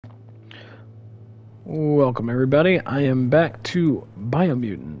Welcome everybody. I am back to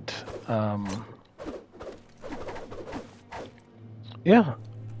Biomutant. Yeah,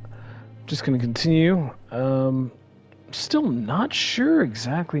 just gonna continue. Still not sure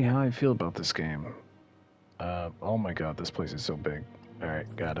exactly how I feel about this game. Oh my god, this place is so big.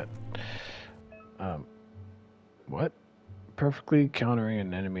 Alright, got it. What? Perfectly countering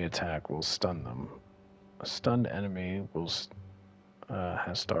an enemy attack will stun them. A stunned enemy will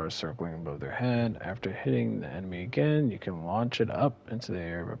has stars circling above their head. After hitting the enemy again, you can launch it up into the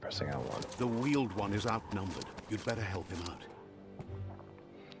air by pressing L1. The wheeled one is outnumbered. You'd better help him out.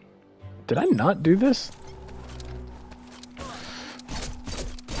 Did I not do this?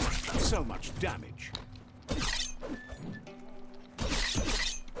 So much damage.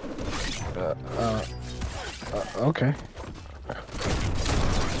 Okay.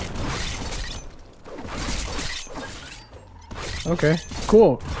 Okay,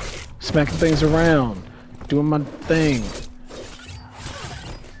 cool. Smacking things around. Doing my thing.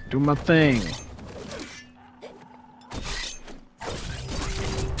 Doing my thing.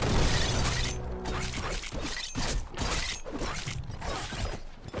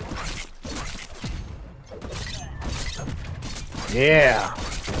 Yeah.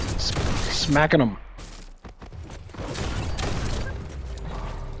 Smacking them.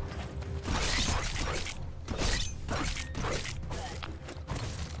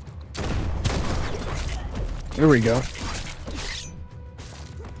 There we go.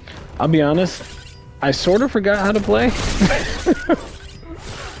 I'll be honest, I sort of forgot how to play.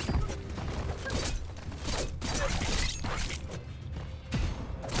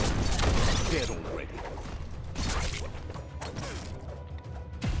 Dead already.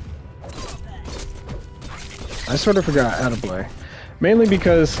 I sort of forgot how to play. Mainly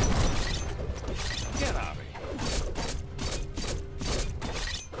because Get out of here.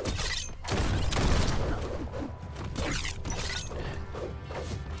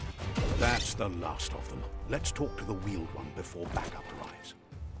 That's the last of them. Let's talk to the wheeled one before backup arrives.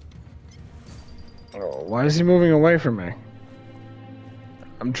 oh, why is he moving away from me?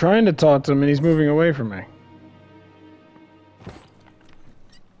 I'm trying to talk to him and he's moving away from me.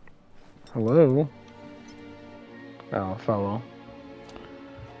 Hello? Oh, fellow.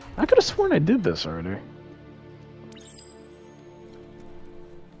 I could have sworn I did this already.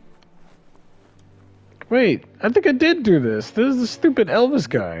 Wait, I think I did do this. This is the stupid Elvis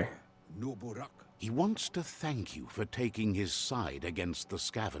guy. He wants to thank you for taking his side against the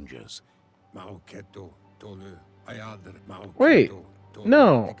scavengers. Wait,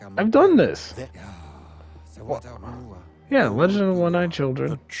 no, I've done this. That Yeah, Legend of the One-Eyed Children.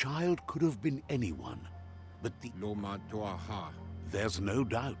 the child could have been anyone, but there's no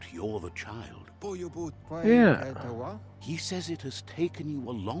doubt you're the child. Yeah. He says it has taken you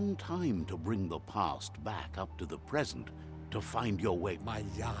a long time to bring the past back up to the present, to find your way.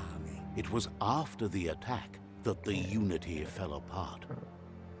 It was after the attack that the unity fell apart.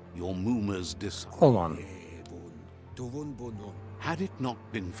 Your Muma's Hold on. Had it not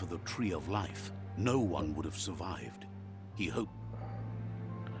been for the Tree of Life, no one would have survived. He hoped.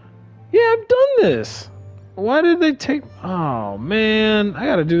 Yeah, I've done this. Why did they take... Oh, man. I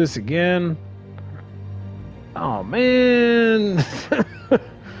gotta do this again. Oh, man. Yeah,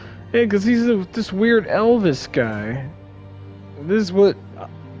 because he's this weird Elvis guy. This is what...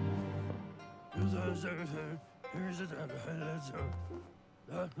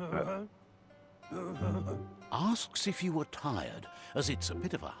 Asks if you were tired, as it's a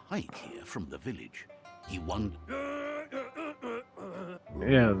bit of a hike here from the village. He wondered.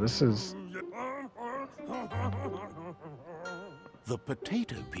 Yeah, this is... The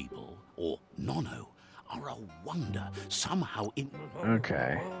potato people, or Nono, are a wonder, somehow in...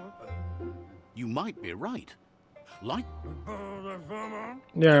 Okay. You might be right. Like...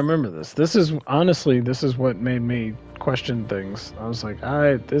 Yeah, I remember this. This is... Honestly, this is what made me question things. I was like,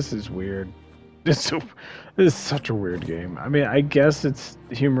 this is weird. This is such a weird game. I mean, I guess it's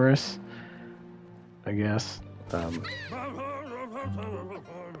humorous. I guess.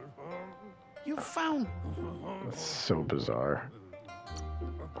 You found... It's so bizarre.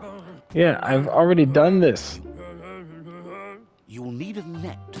 Yeah, I've already done this. You'll need a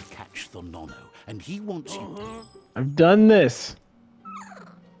net to catch the Nono, and he wants you... I've done this.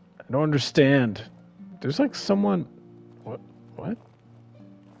 I don't understand. There's like someone... What? What?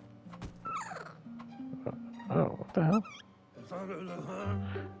 Oh, what the hell?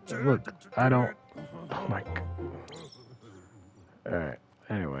 Look, I don't... Oh my god. Alright,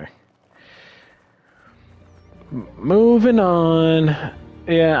 anyway. Moving on.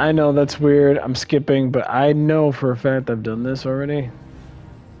 Yeah, I know that's weird. I'm skipping, but I know for a fact I've done this already.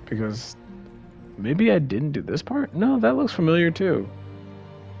 Because Maybe I didn't do this part? No, that looks familiar too.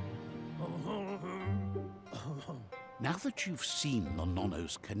 Now that you've seen the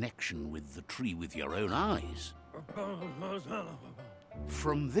Nonno's connection with the tree with your own eyes,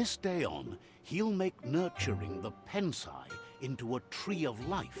 from this day on, he'll make nurturing the Pensai into a tree of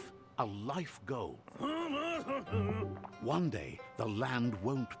life, a life goal. One day, the land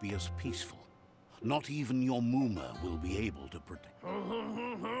won't be as peaceful. Not even your Muma will be able to protect.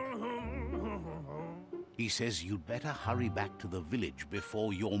 He says you'd better hurry back to the village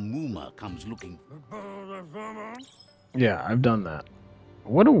before your Muma comes looking. Yeah, I've done that.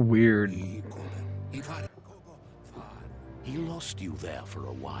 What a weird... He lost you there for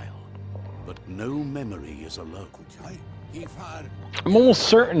a while, but no memory is alone. I'm almost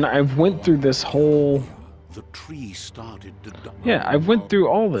certain I've went through this whole... The tree started to die. Yeah, I've went through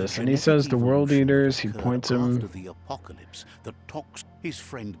all this, and he says the world eaters, he points him... After the apocalypse, the his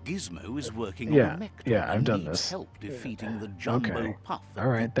friend Gizmo is working Yeah, on a mech yeah, I've and done needs this. help defeating the Jumbo Okay. Puff at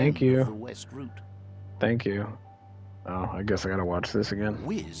Alright, the thank end you. of the West Route. Thank you. Oh, I guess I gotta watch this again.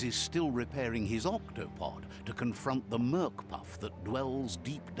 Wiz is still repairing his octopod to confront the Merc Puff that dwells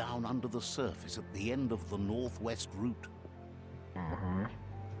deep down under the surface at the end of the Northwest Route.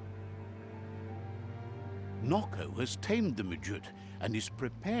 Nocco has tamed the midget and is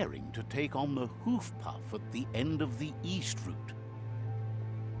preparing to take on the Hoof Puff at the end of the East Route.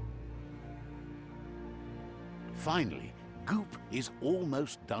 Finally, Goop is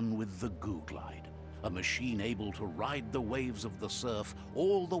almost done with the Goo Glide, a machine able to ride the waves of the surf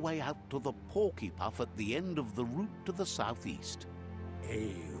all the way out to the Porky Puff at the end of the route to the southeast.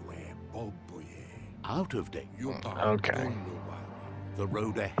 Out of date. Okay. The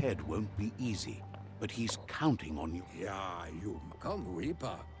road ahead won't be easy, but he's counting on you.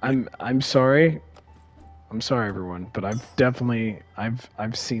 I'm sorry. I'm sorry, everyone, but I've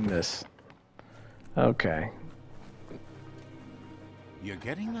seen this. Okay. You're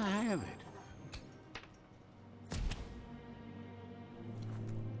getting the hang of it.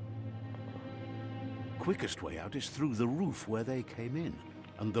 Quickest way out is through the roof where they came in,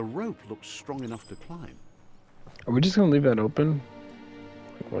 and the rope looks strong enough to climb. Are we just gonna leave that open?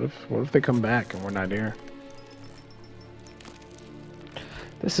 What if they come back and we're not here?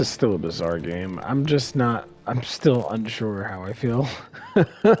 This is still a bizarre game. I'm still unsure how I feel.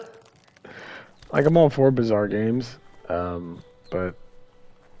 Like, I'm all for bizarre games, but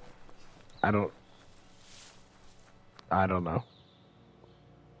I don't know.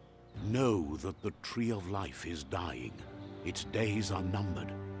 Know that the Tree of Life is dying. Its days are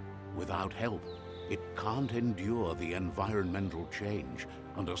numbered. Without help, it can't endure the environmental change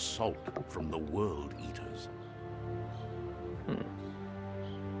and assault from the world eaters.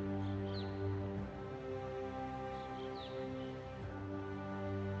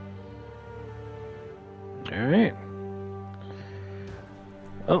 Alright.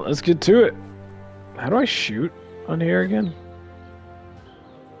 Well, let's get to it. How do I shoot on here again?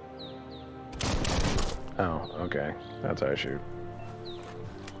 Oh, okay. That's how I shoot.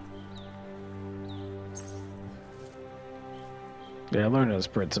 Yeah, I learned how to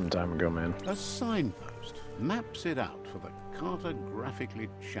sprint some time ago, man. A signpost maps it out for the cartographically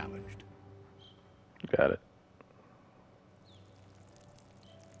challenged. Got it.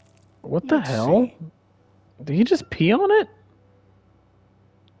 What the Let's hell? see. Did he just pee on it?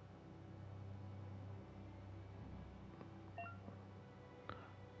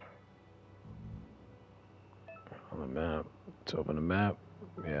 On the map. Let's open a map.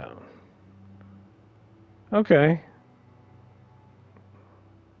 Yeah. Okay.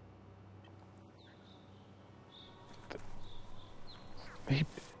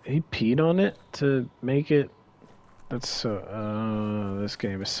 He peed on it to make it. That's so. This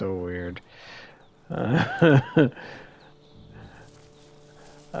game is so weird. If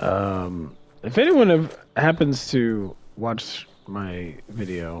anyone happens to watch my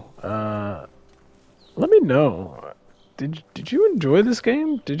video, let me know. Did you enjoy this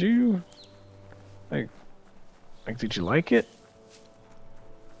game? Did you like did you like it?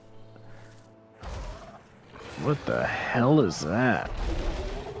 What the hell is that?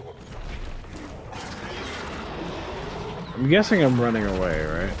 I'm guessing I'm running away,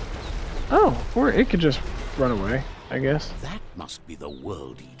 right? Oh, or it could just run away, I guess. That must be the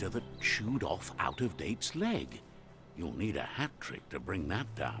world eater that chewed off Out of Date's leg. You'll need a hat trick to bring that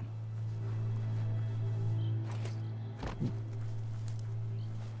down.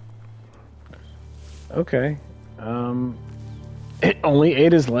 Okay. It only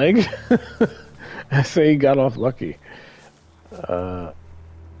ate his leg? I say he got off lucky.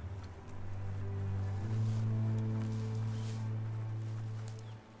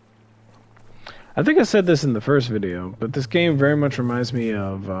 I think I said this in the first video, but this game very much reminds me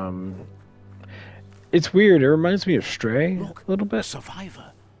of, it's weird, it reminds me of Stray Look, a little a bit.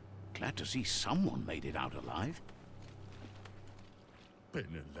 survivor. Glad to see someone made it out alive.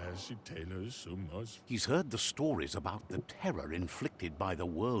 He's heard the stories about the terror inflicted by the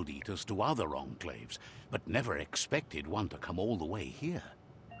World Eaters to other enclaves, but never expected one to come all the way here.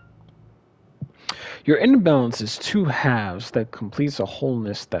 Your inner balance is two halves that completes a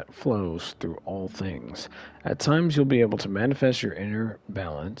wholeness that flows through all things. At times, you'll be able to manifest your inner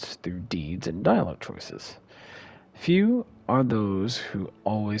balance through deeds and dialogue choices. Few are those who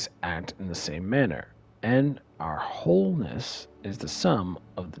always act in the same manner, and our wholeness is the sum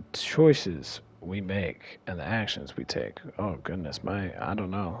of the choices we make and the actions we take. Oh goodness, I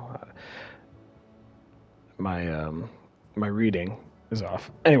don't know. My reading is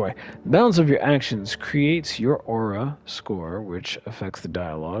off. Anyway, the balance of your actions creates your aura score, which affects the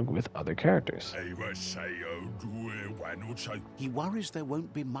dialogue with other characters. He worries there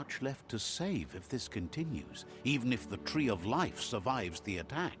won't be much left to save if this continues, even if the Tree of Life survives the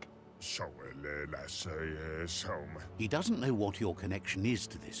attack. He doesn't know what your connection is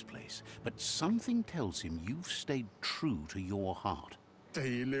to this place, but something tells him you've stayed true to your heart.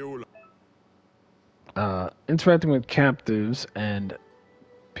 Interacting with captives and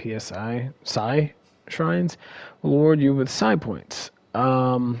psi shrines will reward you with psi points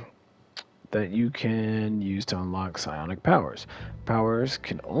that you can use to unlock psionic powers. Powers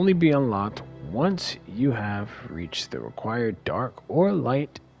can only be unlocked once you have reached the required dark or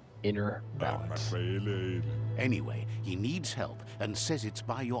light inner balance. Anyway, he needs help and says it's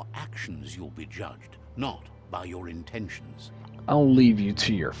by your actions you'll be judged, not by your intentions. I'll leave you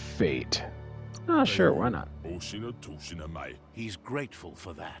to your fate. Ah, sure, why not? He's grateful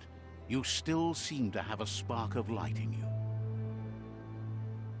for that. You still seem to have a spark of light in you.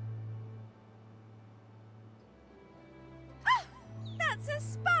 That's a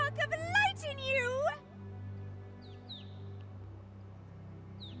spark of light in you!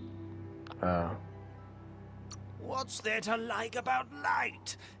 What's there to like about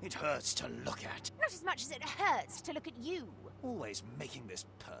light? It hurts to look at. Not as much as it hurts to look at you. Always making this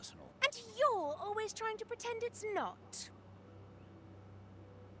personal. And you're always trying to pretend it's not.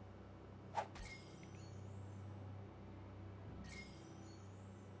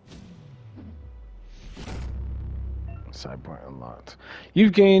 Side point unlocked.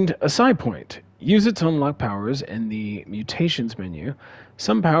 You've gained a side point. Use it to unlock powers in the mutations menu.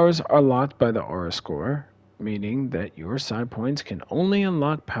 Some powers are locked by the aura score, meaning that your side points can only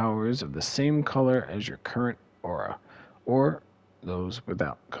unlock powers of the same color as your current aura, or those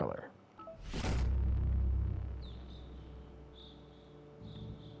without color.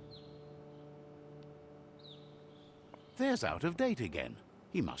 There's Out of Date again.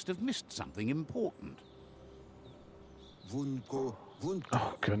 He must have missed something important.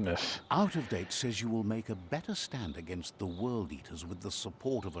 Oh, goodness. Out of Date says you will make a better stand against the World Eaters with the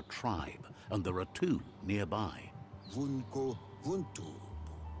support of a tribe, and there are two nearby.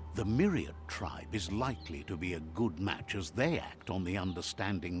 The Myriad tribe is likely to be a good match as they act on the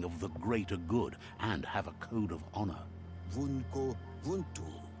understanding of the greater good and have a code of honor.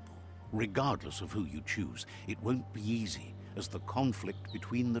 Regardless of who you choose, it won't be easy, as the conflict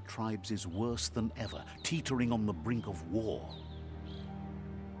between the tribes is worse than ever, teetering on the brink of war.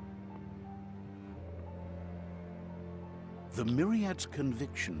 The Myriad's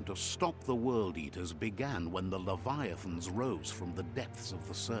conviction to stop the World Eaters began when the Leviathans rose from the depths of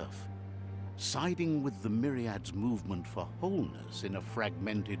the surf. Siding with the Myriad's movement for wholeness in a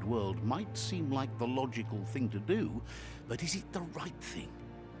fragmented world might seem like the logical thing to do, but is it the right thing?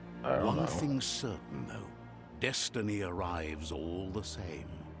 One thing's certain, though. Destiny arrives all the same.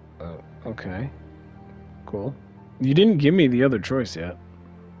 Okay. Cool. You didn't give me the other choice yet.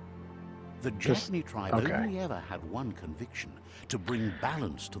 The Jagni tribe only ever had one conviction: to bring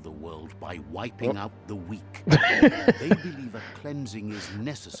balance to the world by wiping out the weak. They believe a cleansing is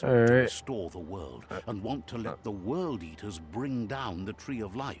necessary to restore the world, and want to let the World Eaters bring down the Tree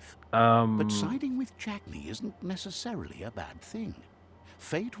of Life. But siding with Jagni isn't necessarily a bad thing.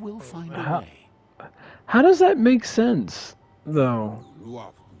 Fate will find a way. How does that make sense, though?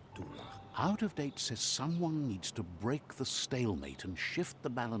 Out of Date says someone needs to break the stalemate and shift the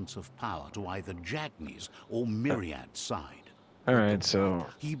balance of power to either Jagni's or Myriad's side. Alright, so...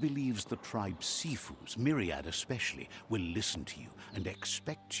 He believes the tribe Sifus, Myriad especially, will listen to you and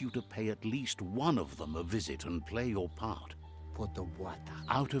expects you to pay at least one of them a visit and play your part.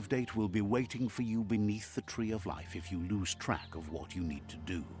 Out of Date will be waiting for you beneath the Tree of Life if you lose track of what you need to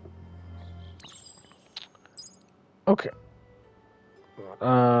do. Okay.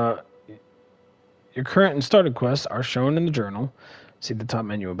 Your current and started quests are shown in the journal. See the top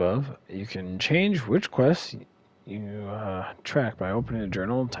menu above. You can change which quests you track by opening the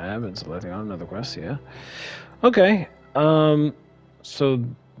journal tab and selecting on another quest. Yeah. Okay. So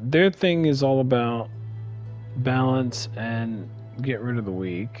their thing is all about balance and get rid of the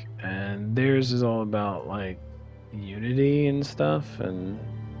weak, and theirs is all about like unity and stuff and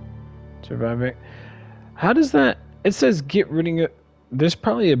surviving. How does that? It says get rid of it. There's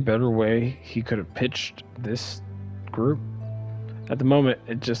probably a better way he could have pitched this group. At the moment,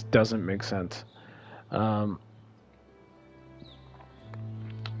 it just doesn't make sense.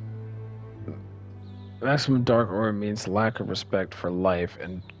 Maximum dark aura means lack of respect for life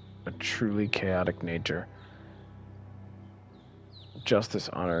and a truly chaotic nature. Justice,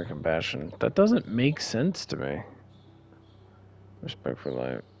 honor, and compassion. That doesn't make sense to me. Respect for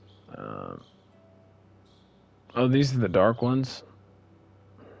life. Oh, these are the dark ones?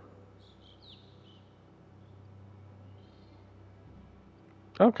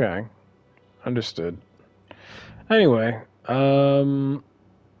 Okay. Understood. Anyway, I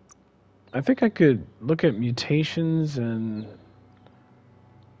think I could look at mutations and...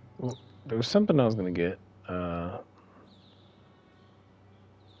 Well, there was something I was going to get.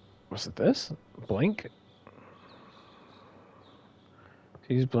 Was it this? Blink?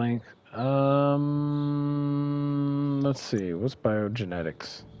 Use blink. Let's see. What's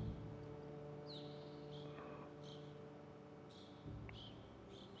biogenetics?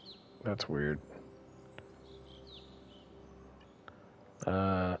 That's weird.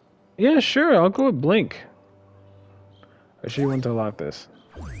 Yeah, sure. I'll go with blink. I sure you want to lock this.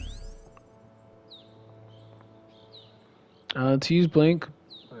 To use blink.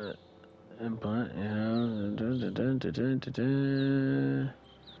 Implant. Yeah.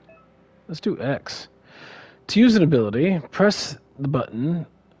 Let's do X. To use an ability, press the button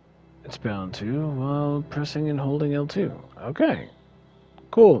it's bound to while pressing and holding L2. Okay.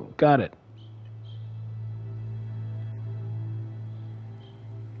 Cool. Got it.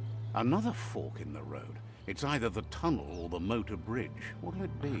 Another fork in the road. It's either the tunnel or the motor bridge. What'll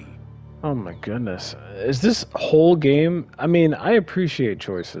it be? Oh my goodness. Is this whole game? I mean, I appreciate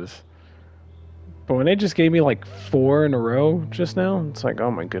choices. But when they just gave me like 4 in a row just now, it's like,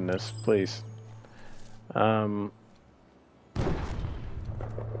 oh my goodness, please.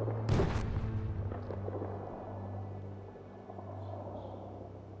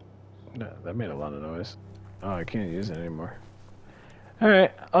 That made a lot of noise. Oh, I can't use it anymore.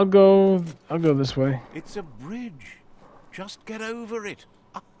 Alright, I'll go this way. It's a bridge. Just get over it.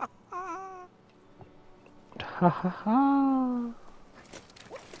 Ha ha ha.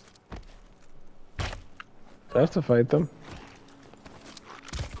 Do I have to fight them?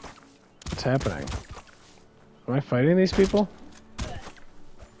 What's happening? Am I fighting these people?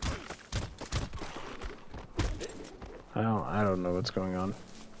 I don't know what's going on.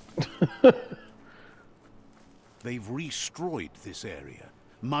 They've destroyed this area,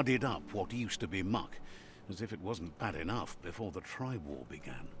 muddied up what used to be muck, as if it wasn't bad enough before the tribe war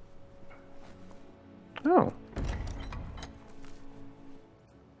began. Oh.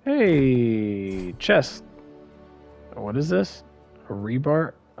 Hey, chest. What is this? A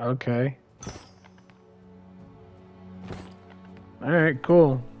rebar? Okay. Alright,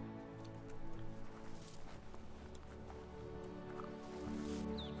 cool.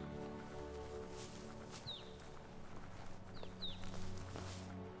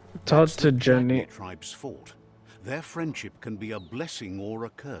 Talk to Jenny. Tribe's fault. Their friendship can be a blessing or a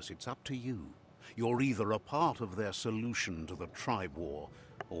curse. It's up to you. You're either a part of their solution to the tribe war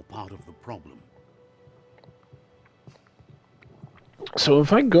or part of the problem. So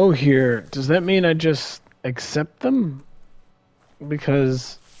if I go here, does that mean I just accept them?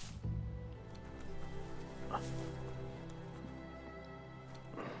 Because...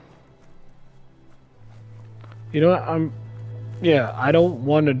 You know what, yeah, I don't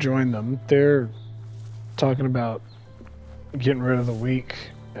want to join them. They're talking about getting rid of the weak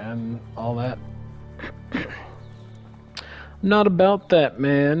and all that. Not about that,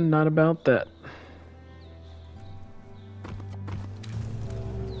 man. Not about that.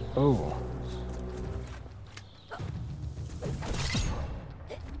 Oh.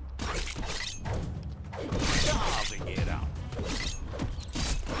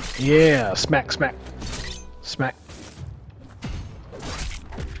 Yeah, smack, smack. Smack.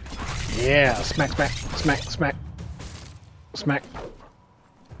 Yeah, smack, smack, smack, smack. Smack.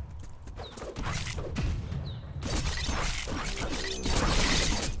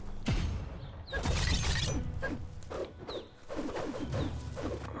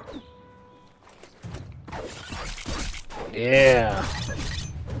 Yeah.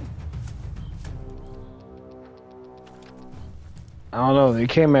 I don't know, they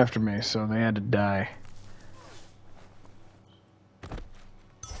came after me, so they had to die.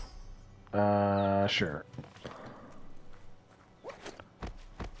 Sure.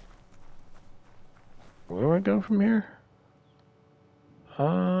 Where do I go from here?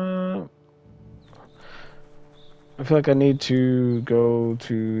 I feel like I need to go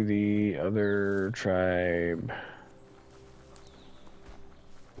to the other tribe.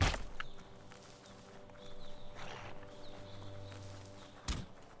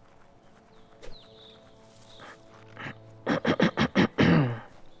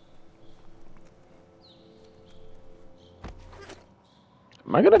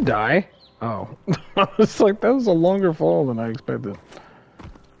 Am I gonna die? Oh. I was like, that was a longer fall than I expected.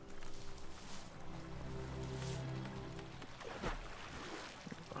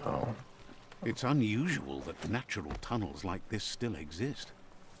 Oh. It's unusual that natural tunnels like this still exist.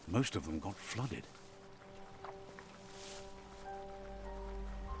 Most of them got flooded.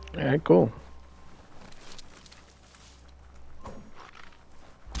 Yeah, cool.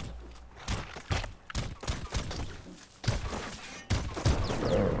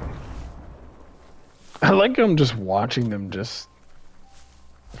 I like I'm just watching them just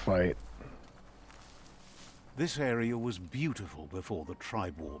fight. This area was beautiful before the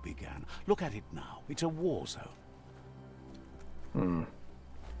tribe war began. Look at it now. It's a war zone. Hmm.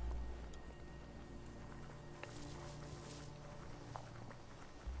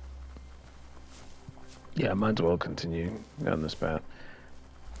 Yeah, might as well continue down this path.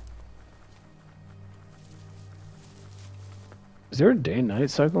 Is there a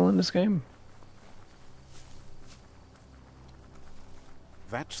day-night cycle in this game?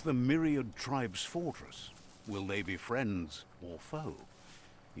 That's the Myriad Tribe's fortress. Will they be friends or foe?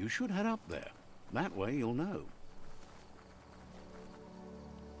 You should head up there. That way you'll know.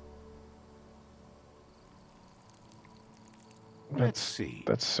 Let's see.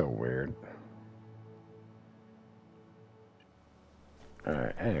 That's so weird.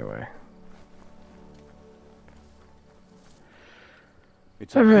 Alright, anyway.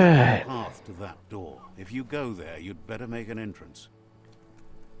 It's a All big right. path to that door. If you go there, you'd better make an entrance.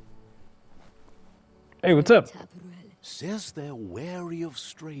 Hey, what's up? Says they're wary of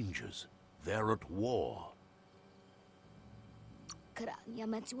strangers. They're at war.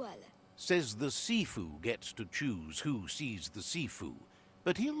 Says the Sifu gets to choose who sees the Sifu,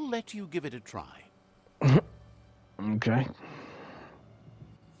 but he'll let you give it a try. Okay.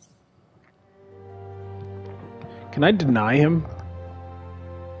 Can I deny him?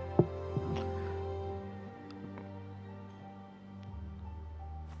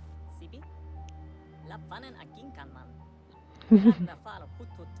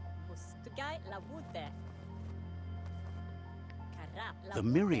 The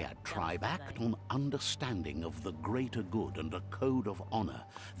Myriad tribe act on understanding of the greater good and a code of honor.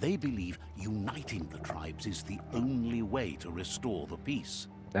 They believe uniting the tribes is the only way to restore the peace.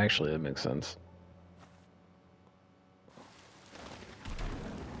 Actually, that makes sense.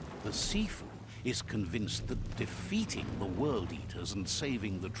 The Sifu is convinced that defeating the World Eaters and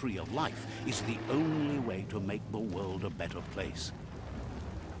saving the Tree of Life is the only way to make the world a better place.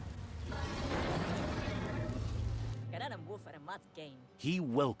 He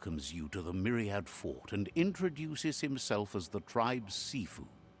welcomes you to the Myriad Fort and introduces himself as the tribe's Sifu.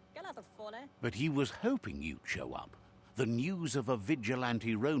 But he was hoping you'd show up. The news of a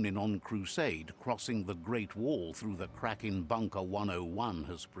vigilante Ronin on crusade crossing the Great Wall through the crack in Bunker 101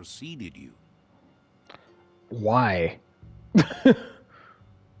 has preceded you. Why?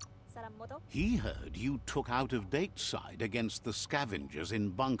 He heard you took out-of-date side against the scavengers in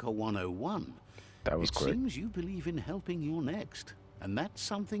Bunker 101. That was quick. It seems you believe in helping your next, and that's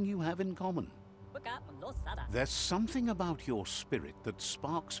something you have in common. There's something about your spirit that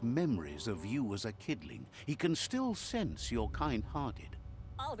sparks memories of you as a kidling. He can still sense you're kind-hearted.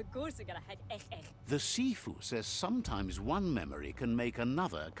 The Sifu says sometimes one memory can make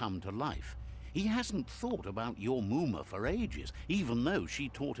another come to life. He hasn't thought about your Muma for ages, even though she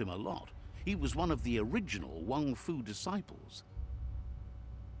taught him a lot. He was one of the original Wang Fu disciples.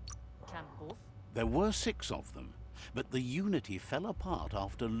 There were 6 of them, but the unity fell apart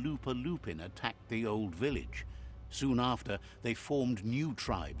after Lupa Lupin attacked the old village. Soon after, they formed new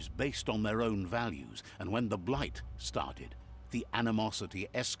tribes based on their own values, and when the Blight started, the animosity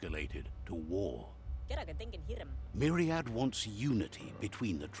escalated to war. Myriad wants unity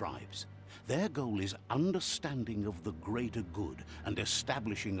between the tribes. Their goal is understanding of the greater good and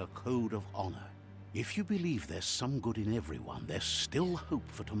establishing a code of honor. If you believe there's some good in everyone, there's still hope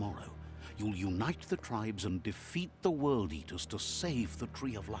for tomorrow. You'll unite the tribes and defeat the World Eaters to save the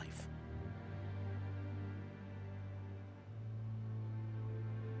Tree of Life.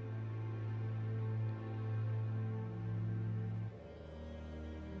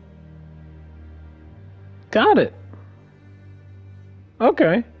 Got it.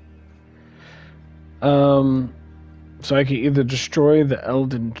 Okay. So I can either destroy the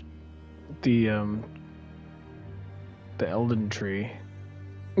Elden tree.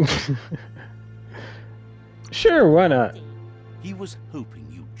 Sure, why not? He was hoping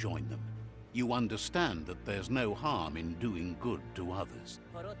you'd join them. You understand that there's no harm in doing good to others.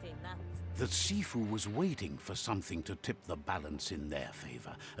 The Sifu was waiting for something to tip the balance in their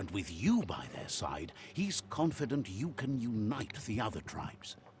favor, and with you by their side, he's confident you can unite the other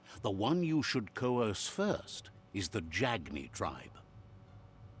tribes. The one you should coerce first is the Jagni tribe.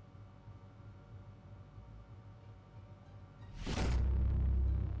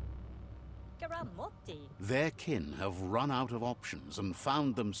 Their kin have run out of options and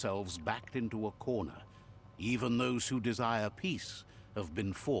found themselves backed into a corner. Even those who desire peace have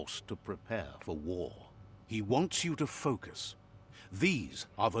been forced to prepare for war. He wants you to focus. These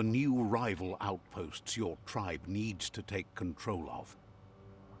are the new rival outposts your tribe needs to take control of.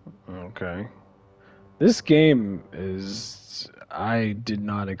 Okay. This game is... I did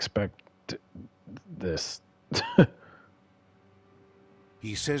not expect this.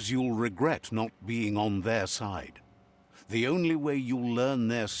 He says you'll regret not being on their side. The only way you'll learn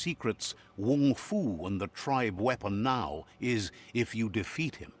their secrets, Wung Fu and the tribe weapon now, is if you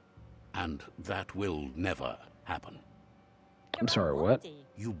defeat him. And that will never happen. I'm sorry, what?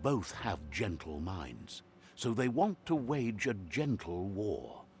 You both have gentle minds, so they want to wage a gentle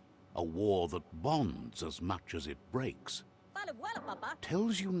war. A war that bonds as much as it breaks.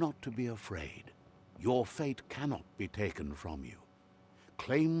 Tells you not to be afraid. Your fate cannot be taken from you.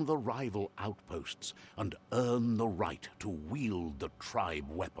 Claim the rival outposts and earn the right to wield the tribe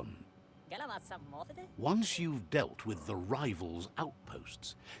weapon. Once you've dealt with the rivals'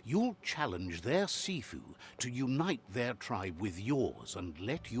 outposts, you'll challenge their Sifu to unite their tribe with yours and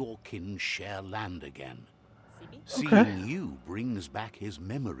let your kin share land again. Seeing you brings back his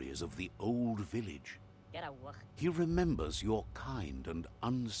memories of the old village. He remembers your kind and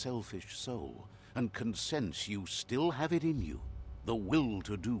unselfish soul and can sense you still have it in you. The will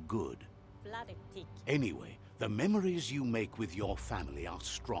to do good. Anyway, the memories you make with your family are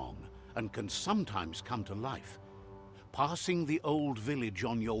strong and can sometimes come to life. Passing the old village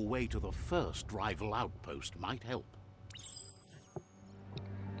on your way to the first rival outpost might help.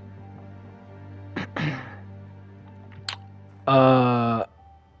 How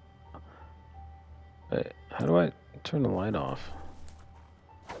do I turn the light off?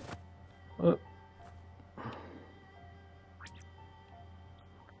 What?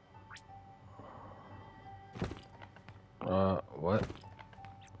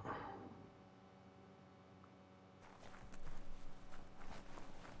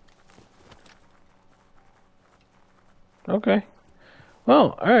 Okay.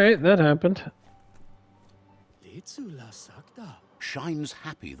 Well, alright, that happened. Shine's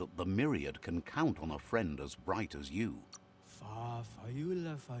happy that the Myriad can count on a friend as bright as you.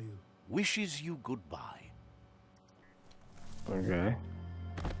 Wishes you goodbye. Okay.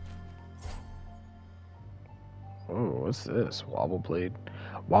 Oh, what's this? Wobble blade.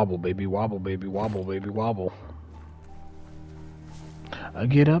 Wobble, baby, wobble, baby, wobble, baby, wobble. I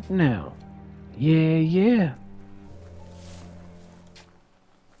get up now. Yeah, yeah.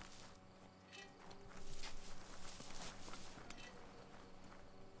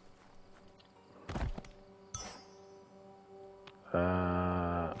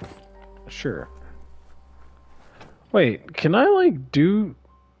 Sure. Wait, can I, like, do...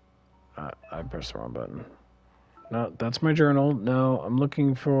 I pressed the wrong button. No, that's my journal. No, I'm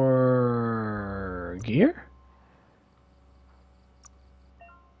looking for... gear?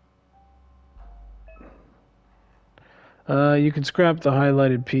 You can scrap the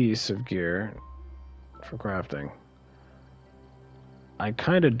highlighted piece of gear for crafting. I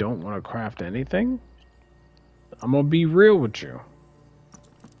kind of don't want to craft anything. I'm gonna be real with you.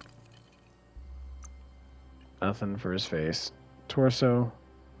 Nothing for his face. Torso.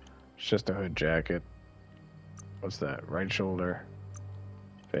 It's just a hood jacket. What's that? Right shoulder.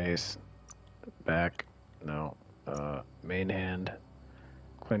 Face. Back. No. Main hand.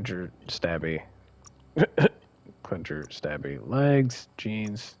 Clincher. Stabby. Clincher. Stabby. Legs.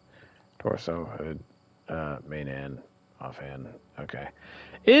 Jeans. Torso. Hood. Main hand. Offhand. Okay.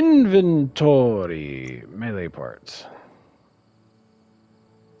 Inventory. Melee parts.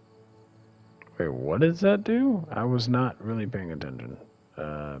 Wait, what does that do? I was not really paying attention.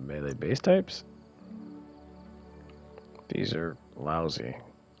 Melee base types? These are lousy.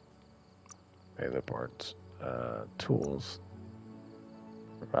 Melee parts. Tools.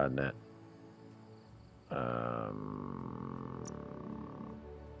 Rodnet.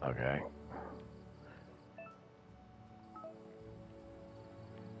 Okay.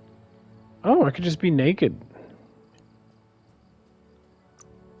 Oh, I could just be naked.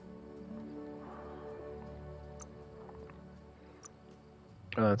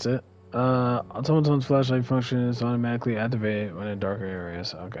 Oh, that's it. Automaton's flashlight function is automatically activated when in darker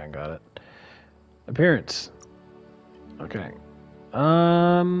areas. Okay, got it. Appearance. Okay.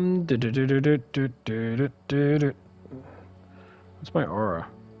 What's my aura?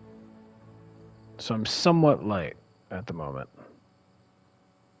 So I'm somewhat light at the moment.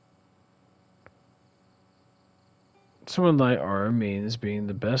 Somewhat light aura means being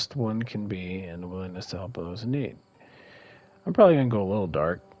the best one can be and the willingness to help those in need. I'm probably gonna go a little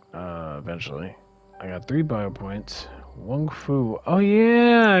dark, eventually. I got 3 bio points. Wung Fu. Oh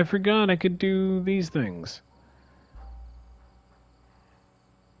yeah, I forgot I could do these things.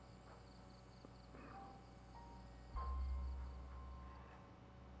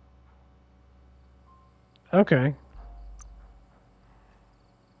 Okay.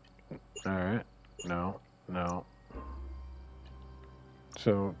 Alright. No. No.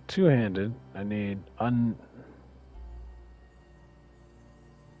 So, two-handed. I need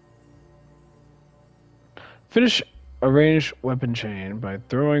Finish a ranged weapon chain by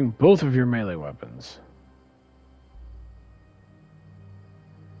throwing both of your melee weapons.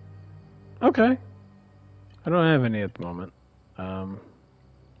 Okay. I don't have any at the moment.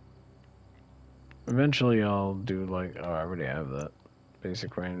 Eventually I'll do like... Oh, I already have that.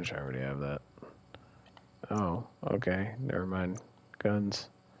 Basic range, I already have that. Oh, okay. Never mind. Guns.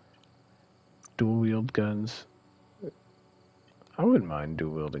 Dual-wield guns. I wouldn't mind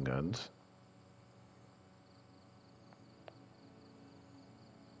dual-wielding guns.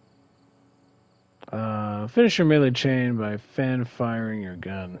 Finish your melee chain by fan-firing your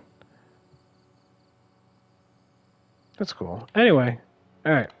gun. That's cool. Anyway.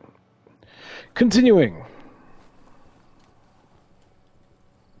 Alright. Continuing.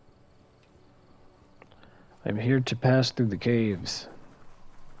 I'm here to pass through the caves.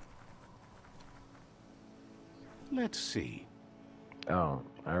 Let's see. Oh,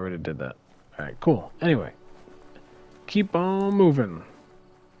 I already did that. Alright, cool. Anyway. Keep on moving.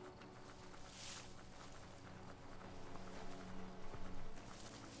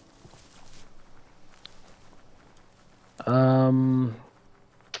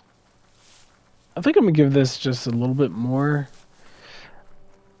 I think I'm gonna give this just a little bit more.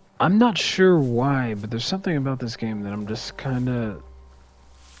 I'm not sure why, but there's something about this game that I'm just kind of...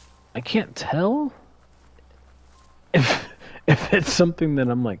 I can't tell if it's something that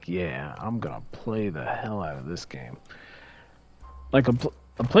I'm like, yeah, I'm gonna play the hell out of this game. Like a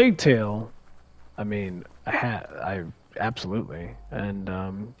Plague Tale, I mean, I absolutely,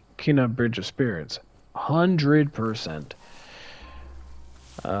 and Kena Bridge of Spirits, 100%.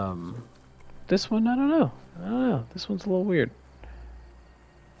 This one, I don't know. This one's a little weird.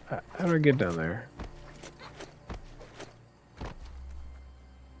 How do I get down there?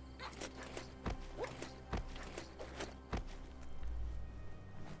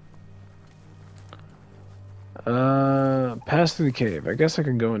 Pass through the cave. I guess I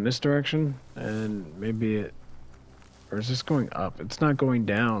can go in this direction, and maybe it... Or is this going up? It's not going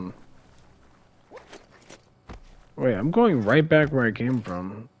down. Wait, I'm going right back where I came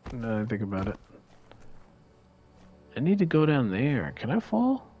from, now that I think about it. I need to go down there. Can I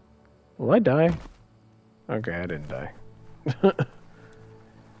fall? Will I die? Okay, I didn't die.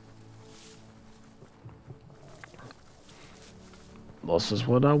 This is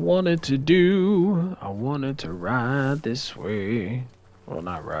what I wanted to do. I wanted to ride this way. Well,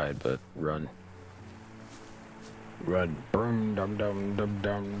 not ride, but run. Run. Dum dum dum dum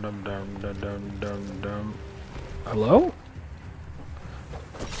dum dum dum dum dum dum. Hello?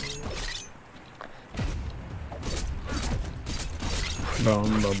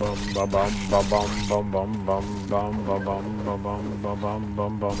 Bum bum bum bum bum bum bum bum bum bum bum bum bum bum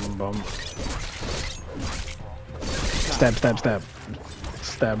bum bum bum. Stab, stab, stab.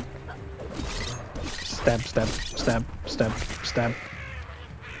 Stab. Stab, stab, stab, stab, stab.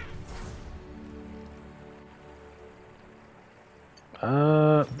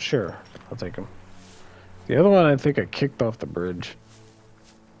 Sure. I'll take him. The other one I think I kicked off the bridge.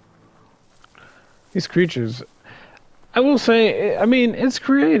 These creatures... I will say, I mean, it's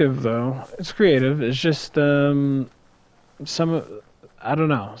creative, though. It's creative. It's just, some... I don't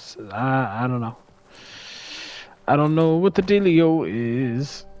know. I don't know. I don't know what the dealio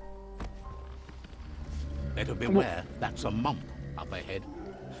is. Better beware, that's a mump up ahead.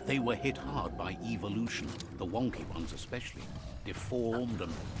 They were hit hard by evolution, the wonky ones especially. Deformed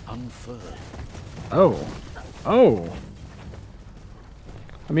and unfurled. Oh. Oh.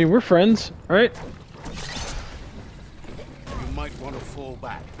 I mean, we're friends, right? You might want to fall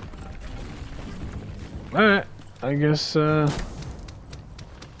back. Alright. I guess, I'm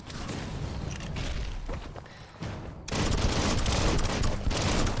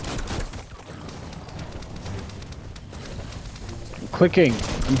clicking.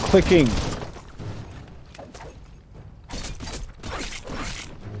 I'm clicking.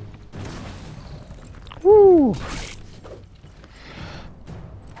 Woo!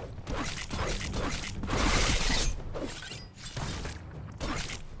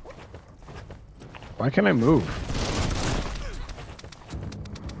 Why can't I move?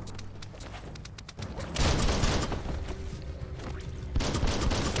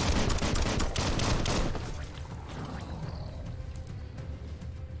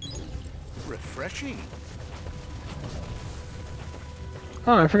 Refreshing.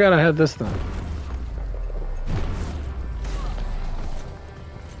 Oh, I forgot I had this thing.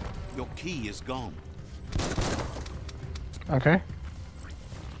 Your key is gone. Okay.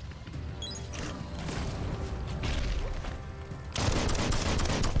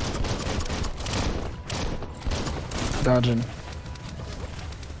 Dodging.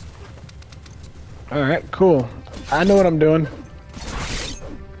 Alright, cool. I know what I'm doing.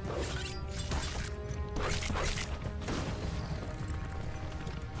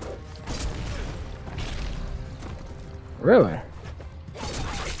 Really?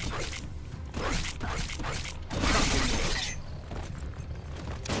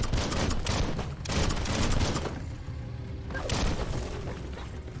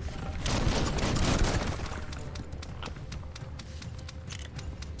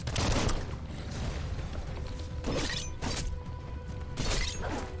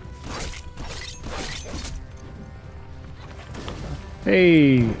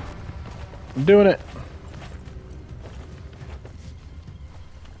 Hey, I'm doing it.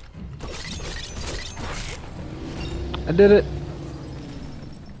 I did it.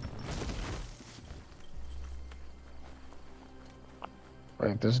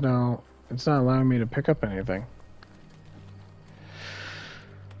 Wait, there's no... It's not allowing me to pick up anything.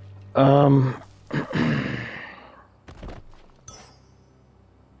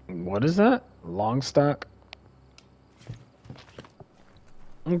 What is that? Long stock?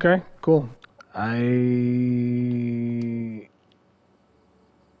 Okay, cool. I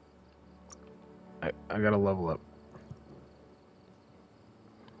gotta level up.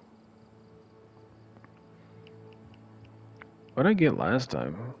 What did I get last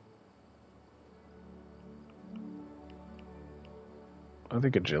time? I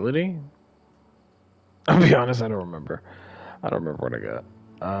think agility? I'll be honest, I don't remember. I don't remember what I got.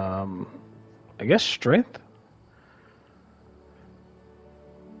 I guess strength?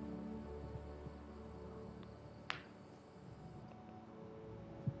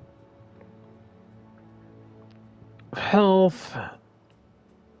 Health.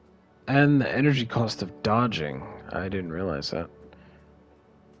 And the energy cost of dodging. I didn't realize that.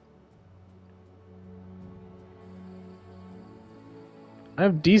 I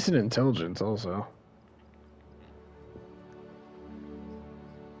have decent intelligence also.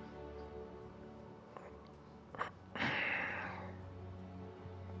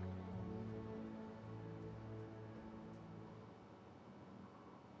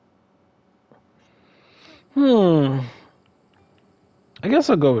 I guess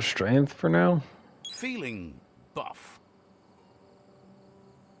I'll go with strength for now. Feeling buff.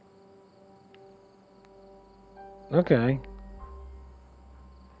 Okay.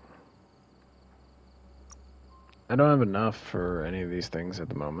 I don't have enough for any of these things at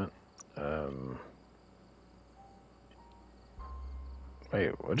the moment.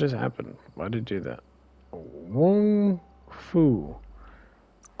 Wait, what just happened? Why did it do that? Wong Fu.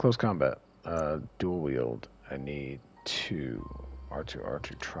 Close combat. Dual wield. I need two. R2,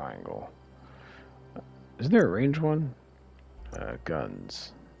 R2 triangle. Is there a range one?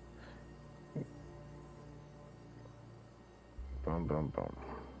 Guns. Boom, boom, boom.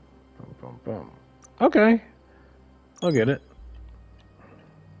 Boom, boom, boom. Okay. I'll get it.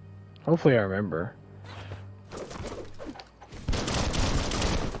 Hopefully I remember.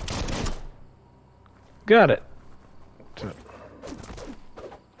 Got it.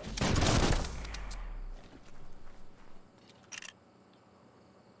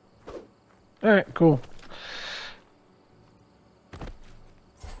 Alright, cool.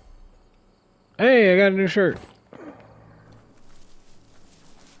 Hey, I got a new shirt.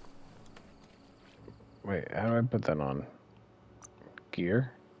 Wait, how do I put that on?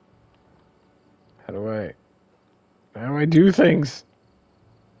 Gear? How do I do things?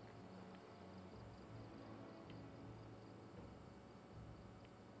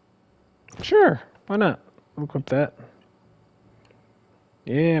 Sure, why not? I'll equip that.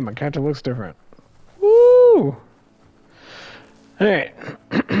 Yeah, my character looks different. Woo! Woo! Alright.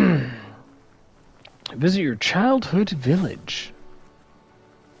 Visit your childhood village.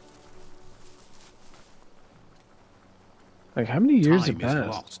 Like, how many years have Time is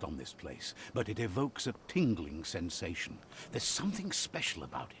passed? lost on this place, but it evokes a tingling sensation. There's something special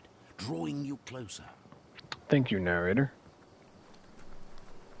about it, drawing you closer. Thank you, narrator.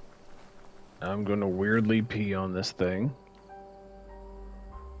 I'm gonna weirdly pee on this thing.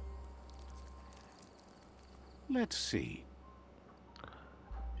 Let's see.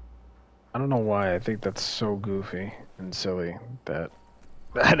 I don't know why I think that's so goofy and silly that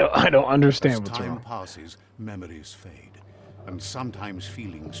I don't understand As what's time wrong. passes, memories fade, and sometimes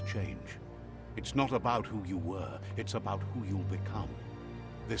feelings change. It's not about who you were, it's about who you'll become.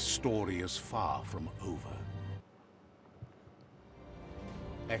 This story is far from over.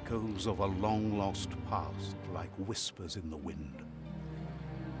 Echoes of a long-lost past, like whispers in the wind.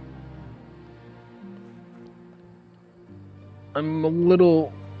 I'm a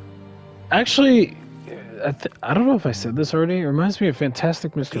little... Actually, I don't know if I said this already. It reminds me of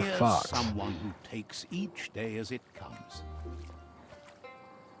Fantastic Mr. Here's Fox. someone who takes each day as it comes.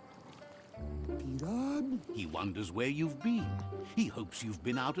 He wonders where you've been. He hopes you've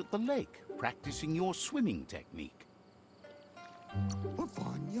been out at the lake, practicing your swimming technique.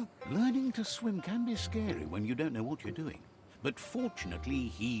 Learning to swim can be scary when you don't know what you're doing. But fortunately,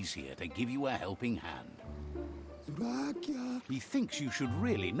 he's here to give you a helping hand. He thinks you should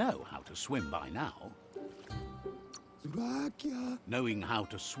really know how to swim by now. Knowing how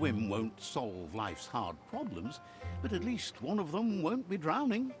to swim won't solve life's hard problems, but at least one of them won't be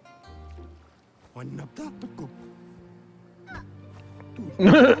drowning. Is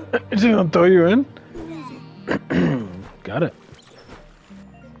it gonna throw you in? Got it.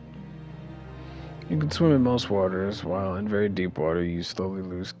 You can swim in most waters, while in very deep water you slowly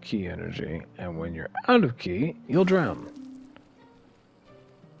lose key energy, and when you're out of key, you'll drown.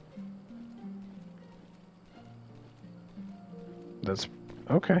 That's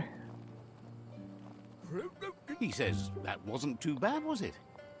okay. He says that wasn't too bad, was it?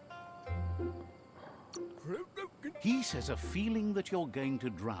 He says a feeling that you're going to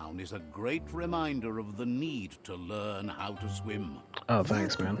drown is a great reminder of the need to learn how to swim. Oh,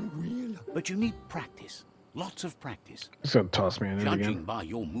 thanks, man. But you need practice. Lots of practice. He's gonna toss me in it Judging again. by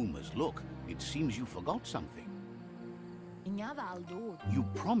your Muma's look, it seems you forgot something. You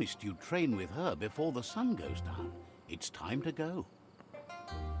promised you'd train with her before the sun goes down. It's time to go.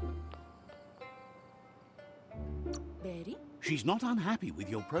 She's not unhappy with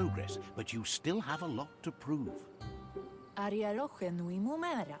your progress, but you still have a lot to prove.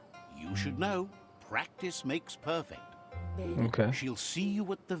 You should know, practice makes perfect. Okay. She'll see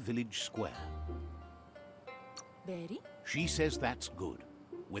you at the village square. She says that's good.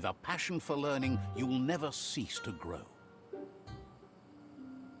 With a passion for learning, you'll never cease to grow.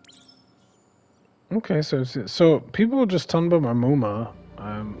 Okay, so people just tell me about my Muma.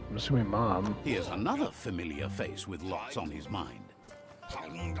 I'm assuming mom. Here's another familiar face with lots on his mind.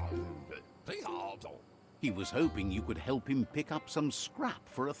 He was hoping you could help him pick up some scrap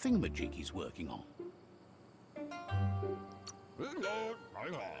for a thingamajig he's working on.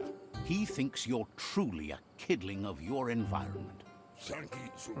 He thinks you're truly a kidling of your environment.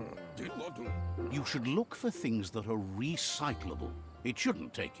 You should look for things that are recyclable. It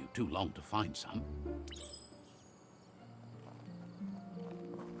shouldn't take you too long to find some.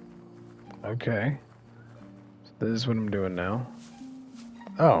 Okay. So this is what I'm doing now.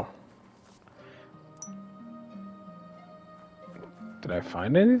 Oh. Did I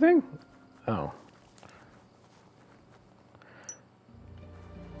find anything? Oh.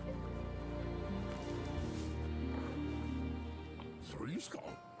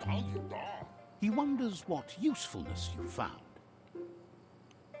 He wonders what usefulness you found.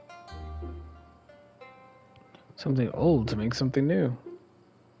 Something old to make something new.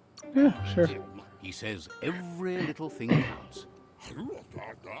 Yeah, sure. He says every little thing counts.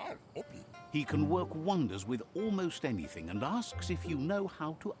 He can work wonders with almost anything and asks if you know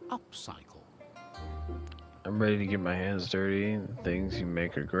how to upcycle. I'm ready to get my hands dirty. The things you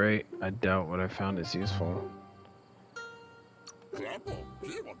make are great. I doubt what I found is useful.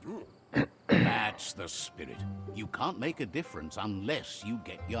 That's the spirit. You can't make a difference unless you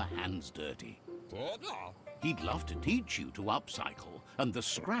get your hands dirty. He'd love to teach you to upcycle, and the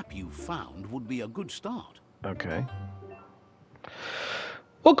scrap you found would be a good start. Okay.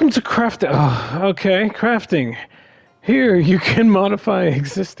 Welcome to crafting. Oh, okay, crafting. Here you can modify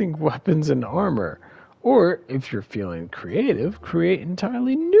existing weapons and armor. Or, if you're feeling creative, create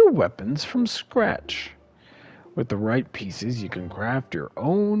entirely new weapons from scratch. With the right pieces, you can craft your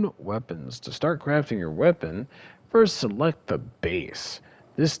own weapons. To start crafting your weapon, first select the base.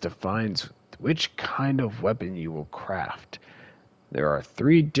 This defines which kind of weapon you will craft. There are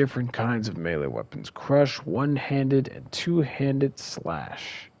 3 different kinds of melee weapons: crush, one-handed, and two-handed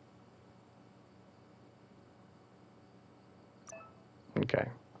slash. Okay.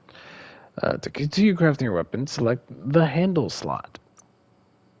 To continue crafting your weapon, select the handle slot.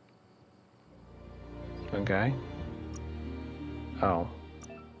 Okay. Oh.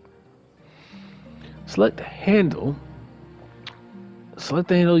 Select the handle. Select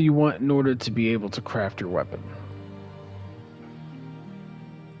the handle you want in order to be able to craft your weapon.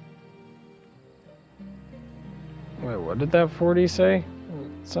 Wait, what did that 40 say?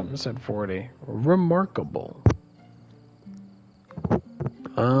 Something said 40. Remarkable.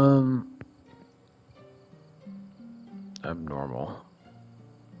 Abnormal.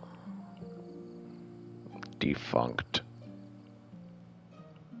 Defunct.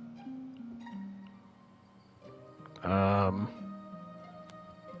 I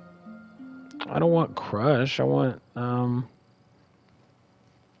don't want crush. I want,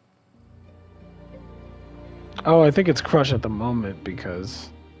 Oh, I think it's crush at the moment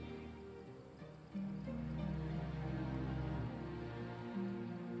because...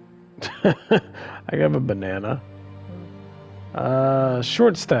 I have a banana.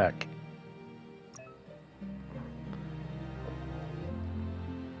 Short stack.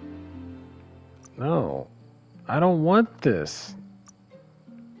 No. I don't want this.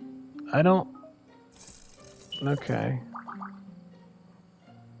 I don't... Okay.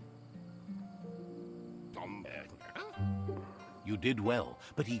 You did well,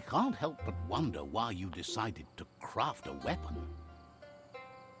 but he can't help but wonder why you decided to craft a weapon.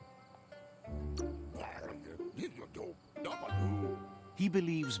 He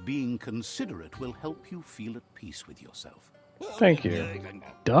believes being considerate will help you feel at peace with yourself. Thank you.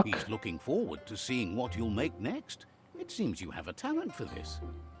 Duck? He's looking forward to seeing what you'll make next. It seems you have a talent for this.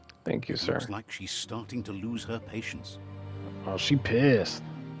 Thank you, sir. Looks like she's starting to lose her patience. Oh, she pissed.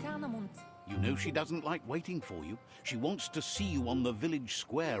 You know she doesn't like waiting for you. She wants to see you on the village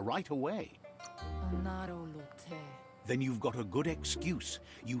square right away. Then you've got a good excuse.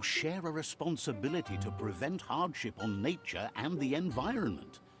 You share a responsibility to prevent hardship on nature and the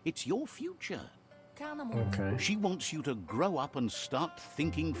environment. It's your future. Okay. She wants you to grow up and start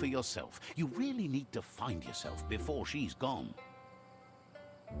thinking for yourself. You really need to find yourself before she's gone.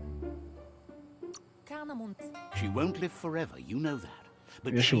 She won't live forever, you know that.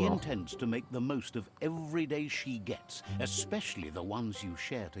 But Yes, she she will. intends to make the most of every day she gets, especially the ones you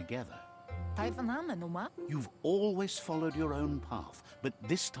share together. You've always followed your own path, but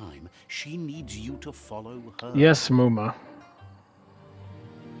this time she needs you to follow her. Yes, Muma.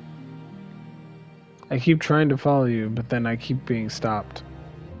 I keep trying to follow you, but then I keep being stopped.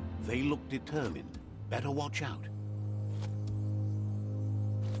 They look determined. Better watch out.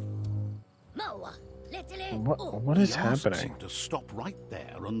 What is He asks happening? you to stop right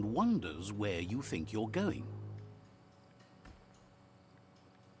there and wonders where you think you're going.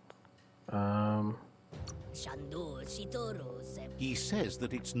 He saes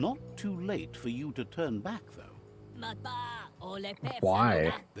that it's not too late for you to turn back, though.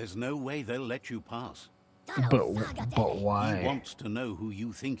 Why? There's no way they'll let you pass. But He why? wants to know who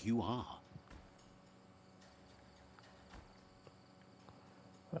you think you are.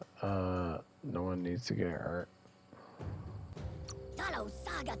 No one needs to get hurt.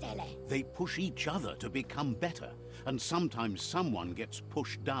 They push each other to become better, and sometimes someone gets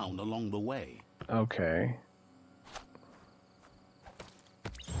pushed down along the way. Okay.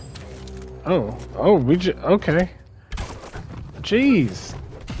 Oh, okay. Jeez.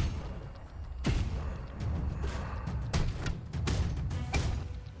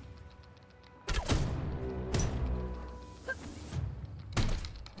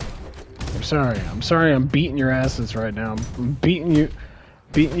 I'm sorry I'm beating your asses right now. I'm beating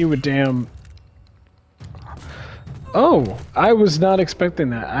you with damn... Oh, I was not expecting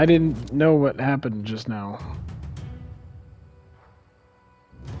that. I didn't know what happened just now.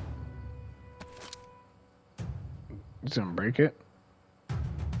 He's gonna break it.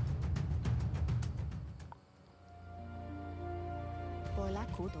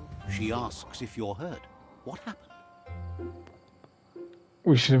 She asks if you're hurt. What happened?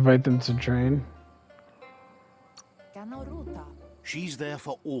 We should invite them to train. She's there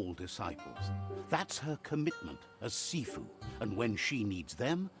for all disciples. That's her commitment as Sifu. And when she needs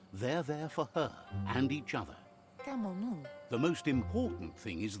them, they're there for her and each other. The most important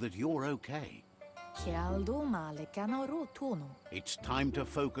thing is that you're okay. It's time to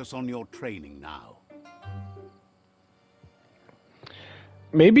focus on your training now.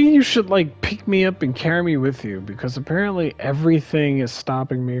 Maybe you should, like, pick me up and carry me with you, because apparently everything is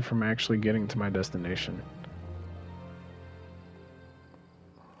stopping me from actually getting to my destination.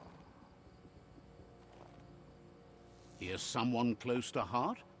 Here's someone close to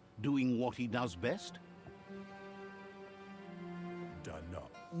heart, doing what he does best.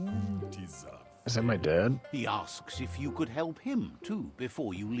 Is that my dad? He asks if you could help him, too,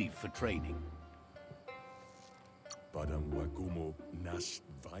 before you leave for training.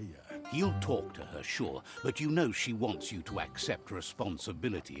 He'll talk to her, sure, but you know she wants you to accept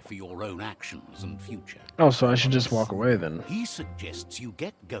responsibility for your own actions and future. Oh, so I should just walk away then. He suggests you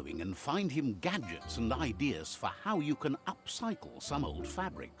get going and find him gadgets and ideas for how you can upcycle some old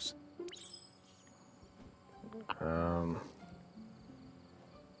fabrics.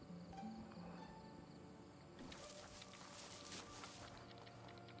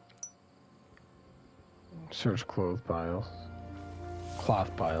 Search cloth piles.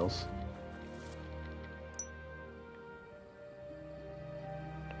 Cloth piles.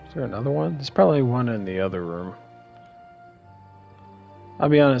 Is there another one? There's probably one in the other room. I'll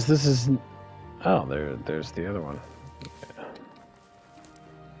be honest, this is... Oh, there's the other one. Yeah.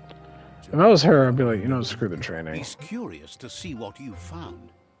 If I was her, I'd be like, you know, screw the training. He's curious to see what you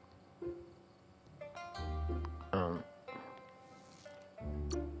found.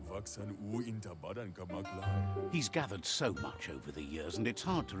 He's gathered so much over the years, and it's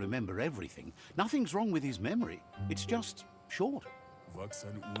hard to remember everything. Nothing's wrong with his memory. It's just short.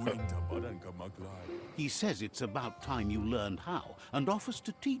 He says it's about time you learned how, and offers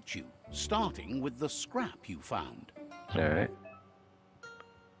to teach you, starting with the scrap you found. Alright.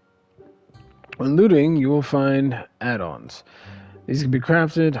 When looting, you will find add-ons. These can be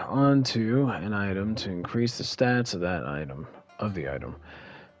crafted onto an item to increase the stats of that item,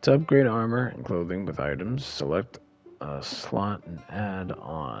 To upgrade armor and clothing with items, select a slot and add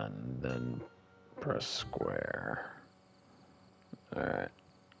on, then press square. Alright.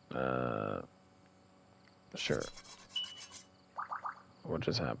 Sure. What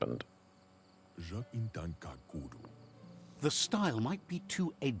just happened? The style might be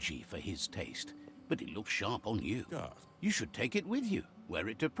too edgy for his taste, but it looks sharp on you. You should take it with you, wear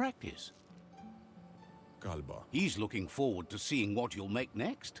it to practice. He's looking forward to seeing what you'll make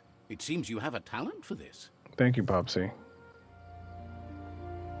next. It seems you have a talent for this. Thank you, Popsy.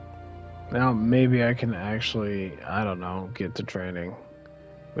 Now maybe I can actually, I don't know, get to training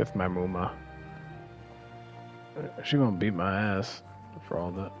with my Muma. She gonna beat my ass for all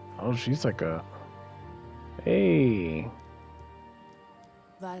that. Oh, she's like a... Hey.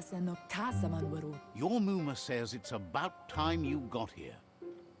 Your Muma says it's about time you got here.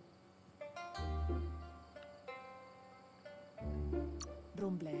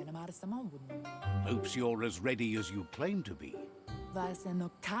 Hopes you're as ready as you claim to be.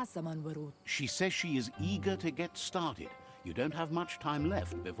 She says she is eager to get started. You don't have much time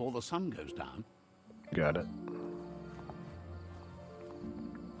left before the sun goes down. Got it.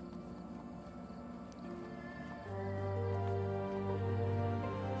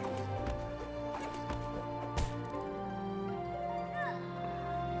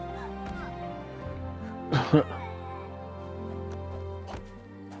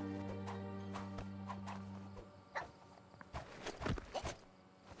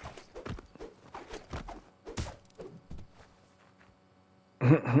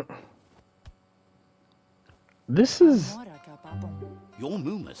 This is... Your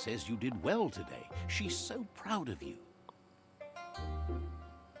Muma says you did well today. She's so proud of you.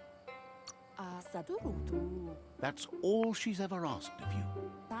 That's all she's ever asked of you.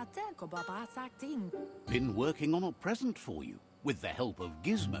 Been working on a present for you, with the help of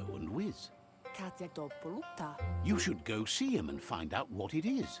Gizmo and Wiz. You should go see him and find out what it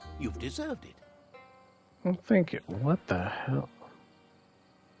is. You've deserved it. Well, thank you. What the hell?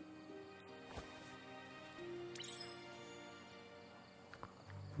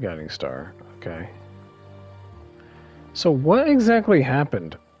 Guiding star. Okay. So what exactly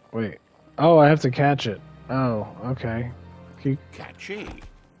happened? Wait. Oh, I have to catch it. Oh, okay. Catchy.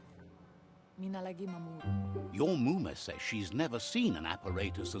 Your Muma says she's never seen an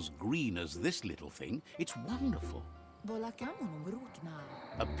apparatus as green as this little thing. It's wonderful.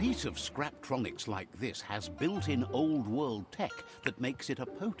 A piece of Scraptronics like this has built-in old-world tech that makes it a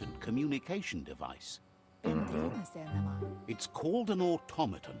potent communication device. It's called an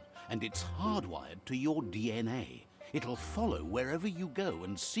automaton, and it's hardwired to your DNA. It'll follow wherever you go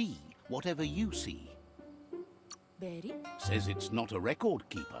and see whatever you see. Says it's not a record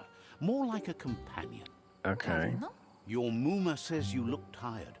keeper, more like a companion. Okay. Your Muma says you look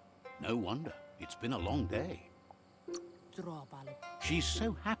tired. No wonder. It's been a long day. She's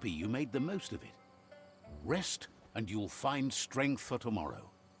so happy you made the most of it. Rest, and you'll find strength for tomorrow.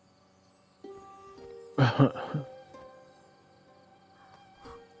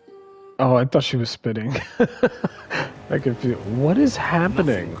 Oh, I thought she was spitting. I could feel. What is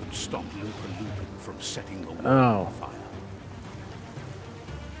happening? Nothing could stop Lupin from setting the world Oh. on fire.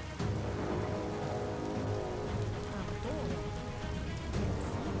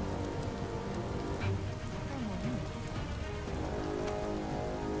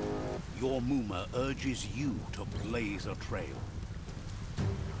 Your Muma urges you to blaze a trail.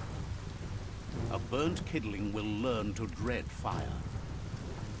 A burnt kidling will learn to dread fire.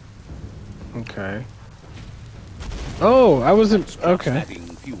 Okay. Oh, I wasn't. That's just Okay.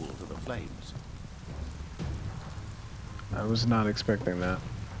 adding fuel to the flames. I was not expecting that.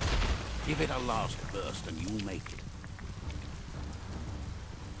 Give it a last burst and you'll make it.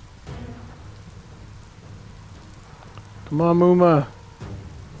 Come on, Muma.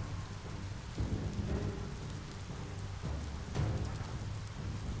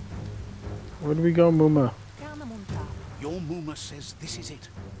 Where do we go, Muma? Your Muma says this is it.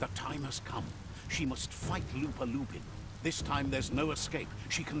 The time has come. She must fight Lupin. This time there's no escape.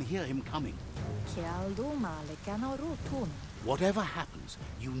 She can hear him coming. Whatever happens,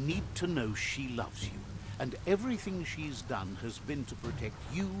 you need to know she loves you. And everything she's done has been to protect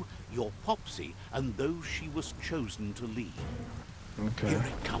you, your Popsy, and those she was chosen to lead. Okay. Here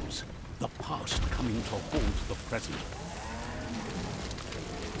it comes. The past coming to haunt the present.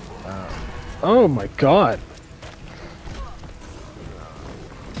 Oh my God.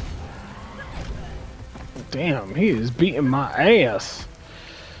 Damn, he is beating my ass.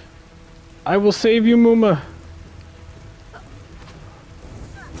 I will save you, Muma.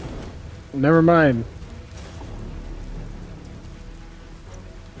 Never mind.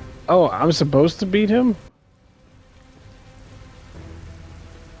 Oh, I'm supposed to beat him?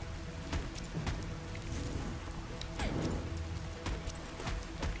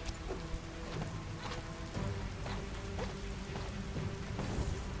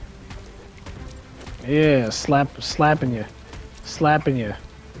 Yeah, slapping you. Slapping you.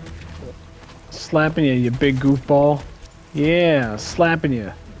 Slapping you, you big goofball. Yeah, slapping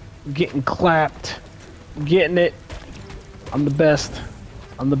you. Getting clapped. Getting it. I'm the best.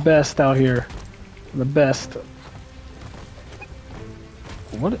 I'm the best out here. I'm the best.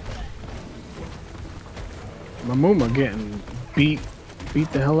 What? My Muma getting beat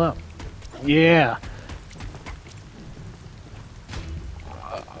the hell up. Yeah.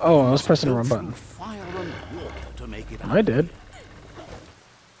 Oh, I was pressing the wrong button. Fire and water to make it I did.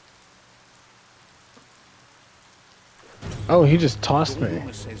 Oh, he just tossed Your me.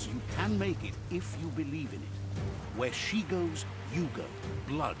 Muma says you can make it if you believe in it. Where she goes, you go.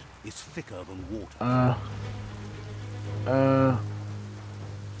 Blood is thicker than water.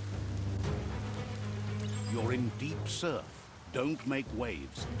 You're in deep surf. Don't make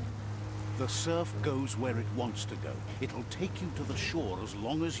waves. The surf goes where it wants to go. It'll take you to the shore as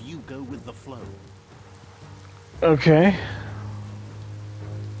long as you go with the flow. Okay.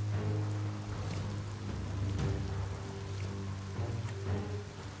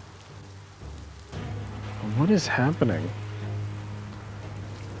 What is happening?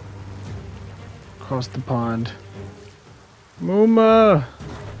 Across the pond. Muma!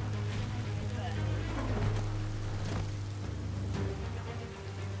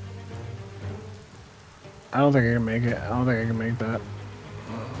 I don't think I can make it. I don't think I can make that.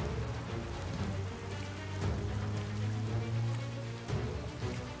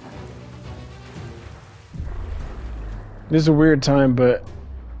 This is a weird time, but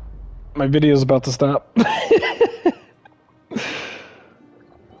my video's about to stop.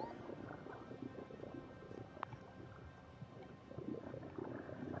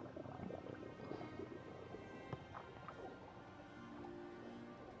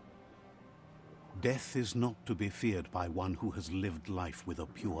 Death is not to be feared by one who has lived life with a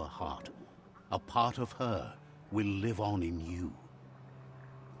pure heart. A part of her will live on in you.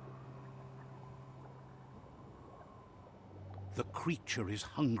 The creature is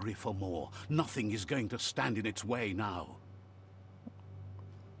hungry for more. Nothing is going to stand in its way now.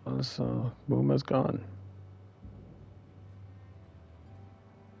 So, Muma's gone.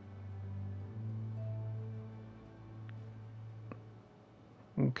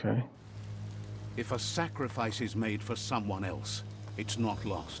 Okay. If a sacrifice is made for someone else, it's not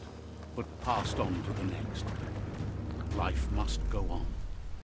lost, but passed on to the next. Life must go on.